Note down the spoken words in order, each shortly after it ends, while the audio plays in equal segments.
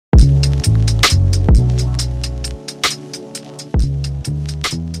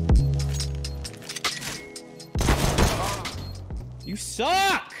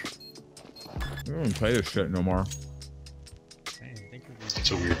don't play this shit no more. It's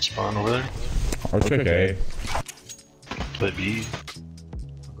a weird spawn over there. Oh, it's okay. Play B.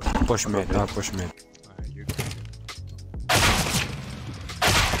 Push mid, not push mid. Alright, you're good.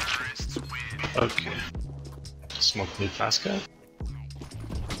 Okay. Smoke mid fast guy.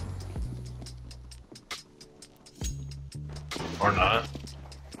 Or not.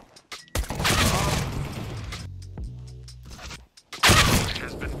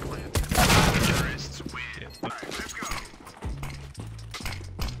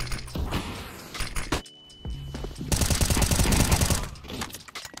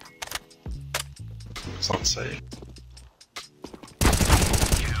 It's on site.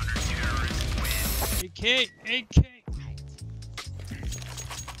 AK! AK!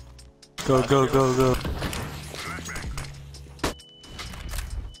 Go, go, go, go.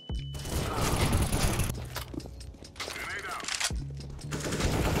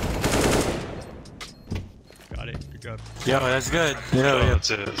 Got it, good job. Yo, that's good. Oh, Yeah. that's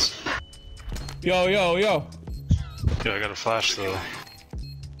it. Yo, yo, yo. Yeah, I got a flash though.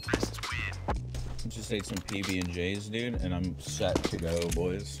 Just ate some PB&Js, dude, and I'm set to go,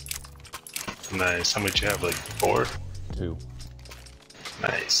 boys. Nice. How much you have? Like 4? 2.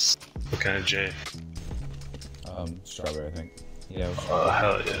 Nice. What kind of J? Strawberry, I think. Yeah. Oh,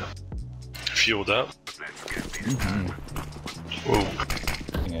 hell yeah. Fueled up? Mm-hmm. Whoa.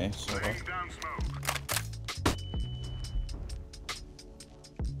 Okay, so far.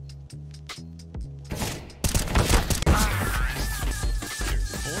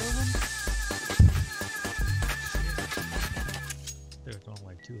 There's only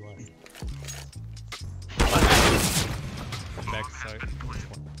like 2 left. Back side.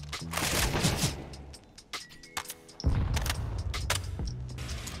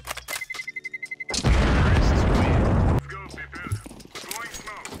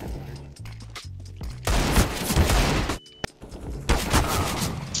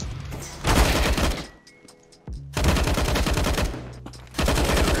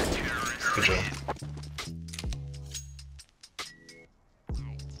 Good job.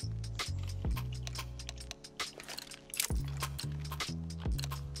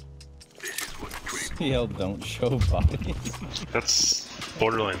 CL don't show bodies. That's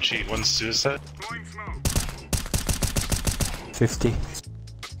borderline cheat. One's suicide. 50.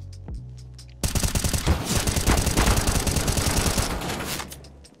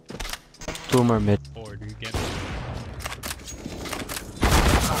 Two more mid. Or do you get it?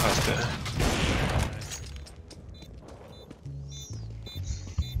 Okay. Nice.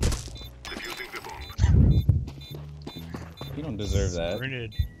 You don't deserve that.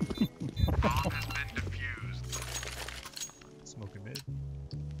 Grenade. Smoking mid.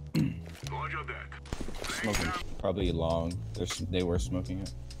 Smoking probably long. They were smoking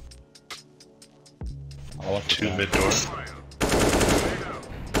it. I'll watch 2 it mid door.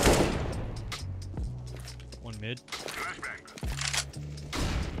 1 mid.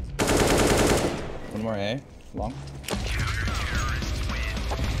 One more A. Long.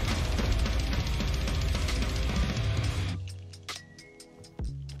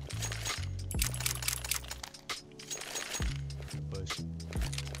 Push.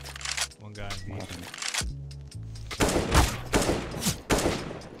 1 guy in B.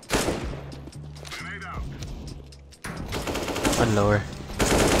 One lower.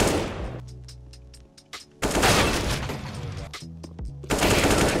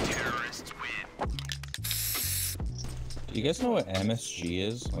 Do you guys know what MSG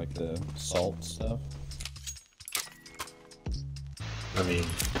is? Like the salt stuff? I mean,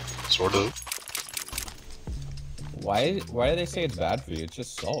 sort of. Why do they say it's bad for you? It's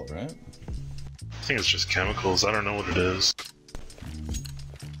just salt, right? I think it's just chemicals. I don't know what it is.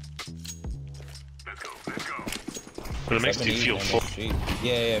 But it makes you feel full.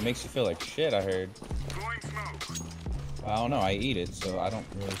 Yeah, it makes you feel like shit, I heard. I don't know, I eat it, so I don't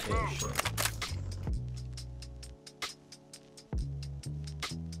really feel like shit.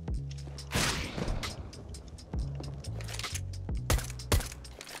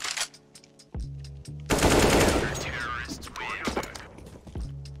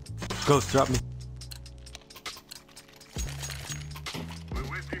 Ghost, drop me. We're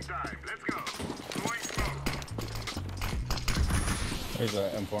wasting time. Let's go. Throwing smoke. There's a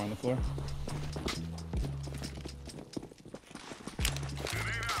M4 on the floor.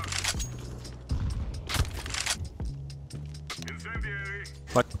 Grenade out. Incendiary.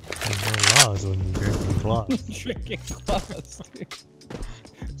 What? There's no laws when you're drinking claws. Drinking claws, dude.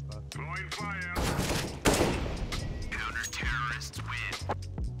 Throwing fire. Counter-terrorists win.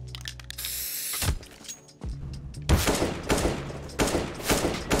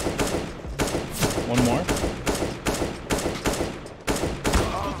 One more.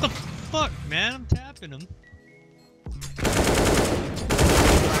 What the fuck, man? I'm tapping him.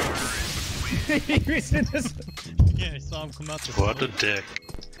 You see this? Yeah, I saw him come out the What a smoke. dick.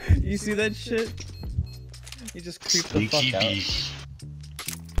 You see that shit? He just creeped the Sneaky fuck bee.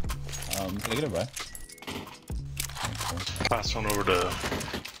 out. Take it away. Pass one over to.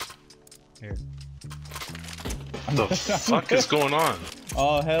 Here. What the fuck is going on?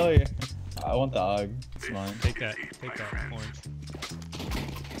 Oh hell yeah! I want the AUG. It's mine. Take that orange.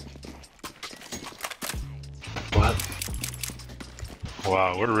 What?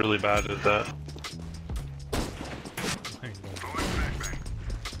 Wow, we're really bad at that.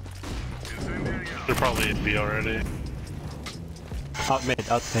 They're probably in B already. Out mid,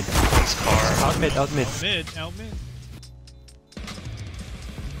 out mid. One's car. Out mid, out mid. Out mid.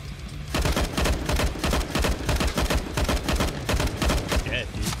 Dead,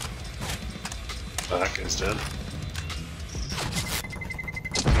 dude. That guy's dead.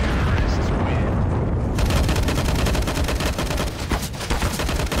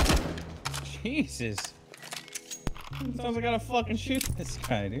 Jesus. Sometimes I gotta fucking shoot this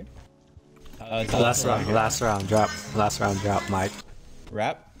guy, dude. Last round, drop. Last round, drop, Mike.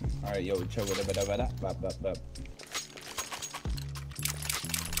 Rap? Alright, yo, chill with it.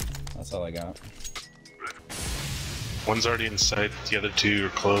 That's all I got. One's already in sight, the other two are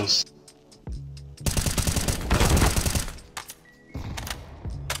close.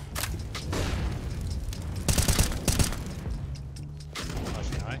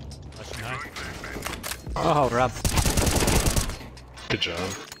 Flashing high. Flashing high. Oh, ramp. Good job.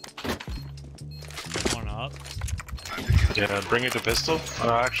 One up. Yeah, bring it to pistol.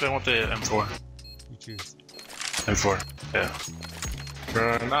 Actually, I want the M4. You choose. M4.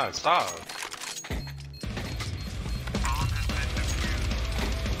 Yeah. Nice. Ah.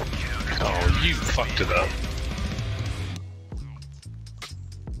 Oh, you fucked it up.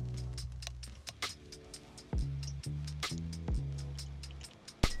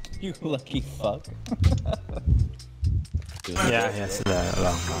 You lucky fuck. Yeah, yes, the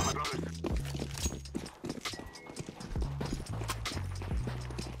long round.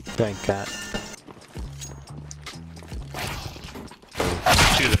 Thank God.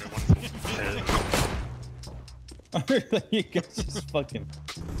 Two there. One. You guys just fucking.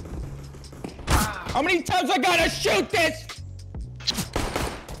 How many times I gotta shoot this?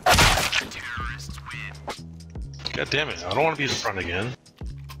 God damn it! I don't want to be in front again.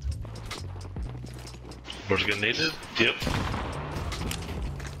 Where's it getting naded? Yep.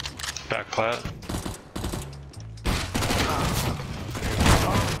 Back plat.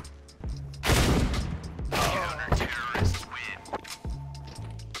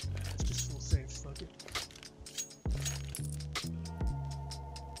 Just full save, fuck it.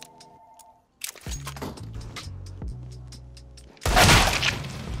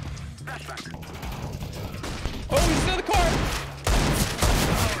 Oh, he's in the car!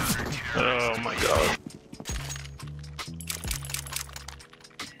 Oh my god.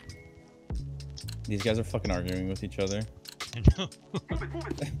 These guys are fucking arguing with each other. I know.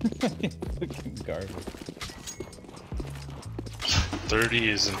 Fucking garbage. 30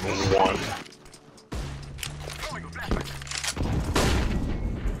 is in one.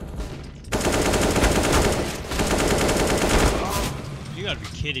 You gotta be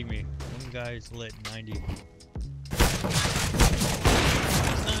kidding me. One guy's lit 90. That's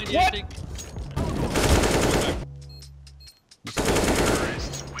 90, I What? think.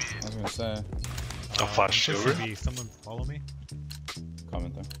 I was gonna say, I'll flash one over. person be- Someone follow me.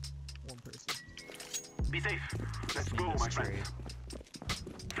 comment there. One person. Be safe. Let's See go, this my friend. trade.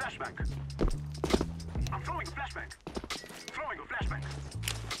 Flashback. I'm throwing a flashback. Throwing a flashback.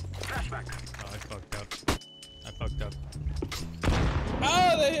 Flashback. Oh, I fucked up. I fucked up.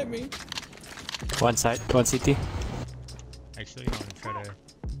 Oh, they hit me! One side, one CT. Actually, you wanna try to.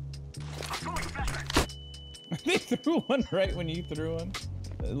 I'm throwing a flashback. They threw one right when you threw one.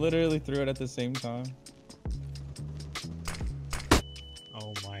 They literally threw it at the same time.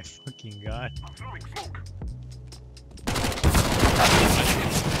 Oh my fucking god. I'm throwing smoke.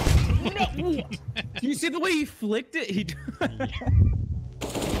 No! Do you see the way he flicked it? He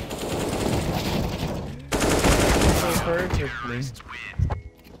so perfectly.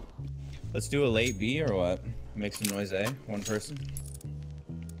 Let's do a late B or what? Make some noise, eh? One person.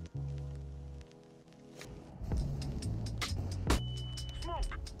 Smoke.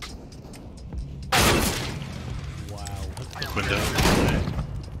 Wow. What the Window.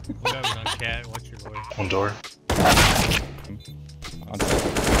 One guy was on cat. Watch your lawyer. One door. On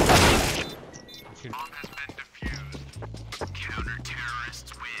site. Shoot.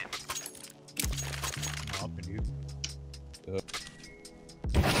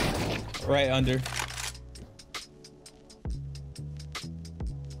 Right under.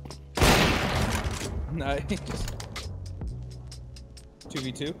 Nice.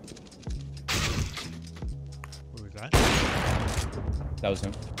 2v2. Who was that? That was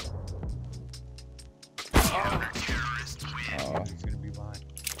him. Oh. He's gonna be behind.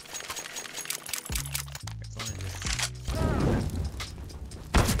 It's only this.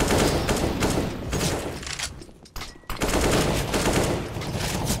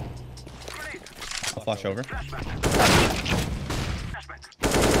 I'll flash over.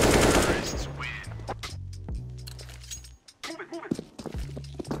 Terrorists win. Move it, move it.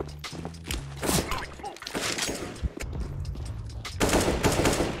 Throwing smoke.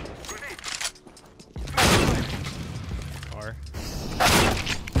 Grenade. Car.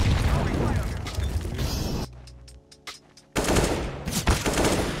 Throwing fire.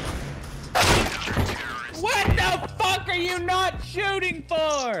 What the fuck are you not shooting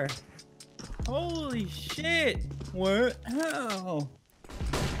for? Holy shit! What? How?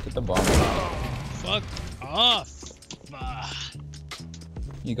 Get the bomb. Fuck off! Ah.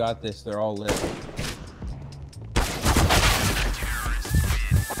 You got this. They're all lit.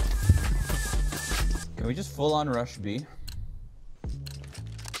 Can we just full on rush B?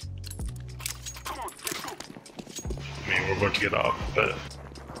 Come on, let's go. I mean, we're about to get off, but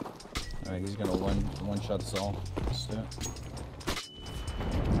Alright, he's gonna one shot us all. Let's do it.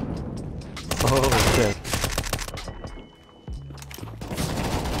 Oh shit.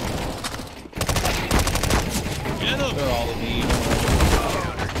 Get him! They're all B.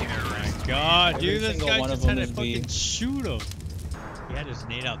 Oh my god, Every dude, this single guy one just of had them to is B. fucking shoot him. He had his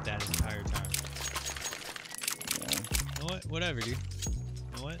nade out that entire time. Yeah. You know what? Whatever, dude.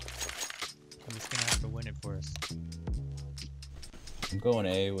 You know what? I'm just gonna have to win it for us. I'm going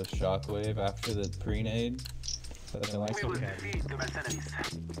A with shocKwavE after the pre-nade. Something like We will Okay. defeat the mercenaries.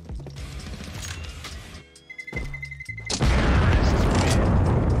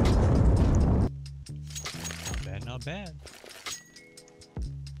 Not bad, not bad.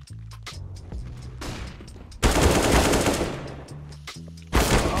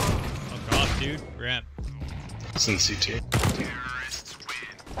 Fuck off, dude. Ramp. it's in CT. Terrorists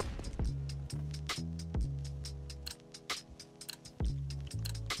win.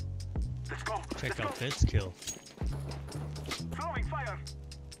 Let's go. Check Let's go. out this kill. Throwing fire.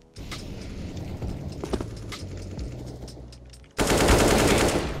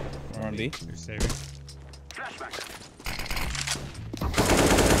 We're on B. You're saving. Flashback. Oh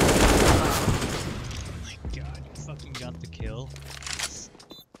my god, you fucking got the kill.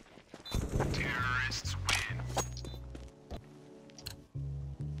 Terrorists win.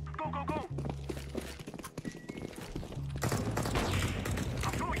 Go, go, go.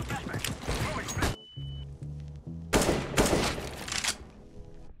 I'm throwing flashback. Throwing flash.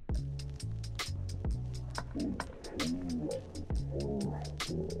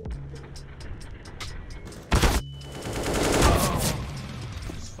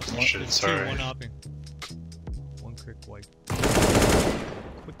 Fucking Shit, there's sorry. Two, one hopping. One quick wipe.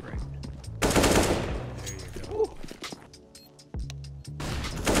 Quick right. There you go.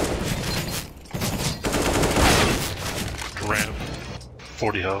 Random.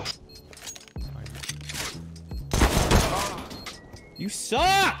 40 health. You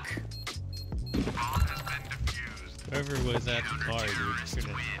suck! Whoever was at the car, dude, should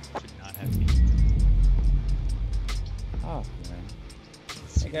not have me. Oh, man.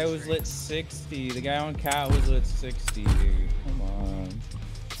 That guy was lit 60. The guy on cat was lit 60, dude. Come on.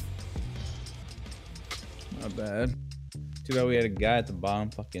 Not bad. Too bad we had a guy at the bottom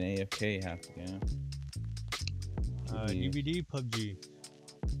fucking AFK half the game. DVD PUBG.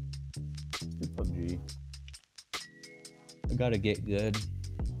 Good PUBG. I gotta get good.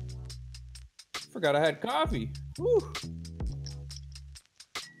 Forgot I had coffee. Woo.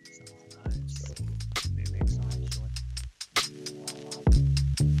 Sounds nice. Maybe make some actually.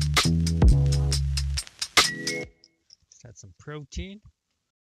 Just had some protein.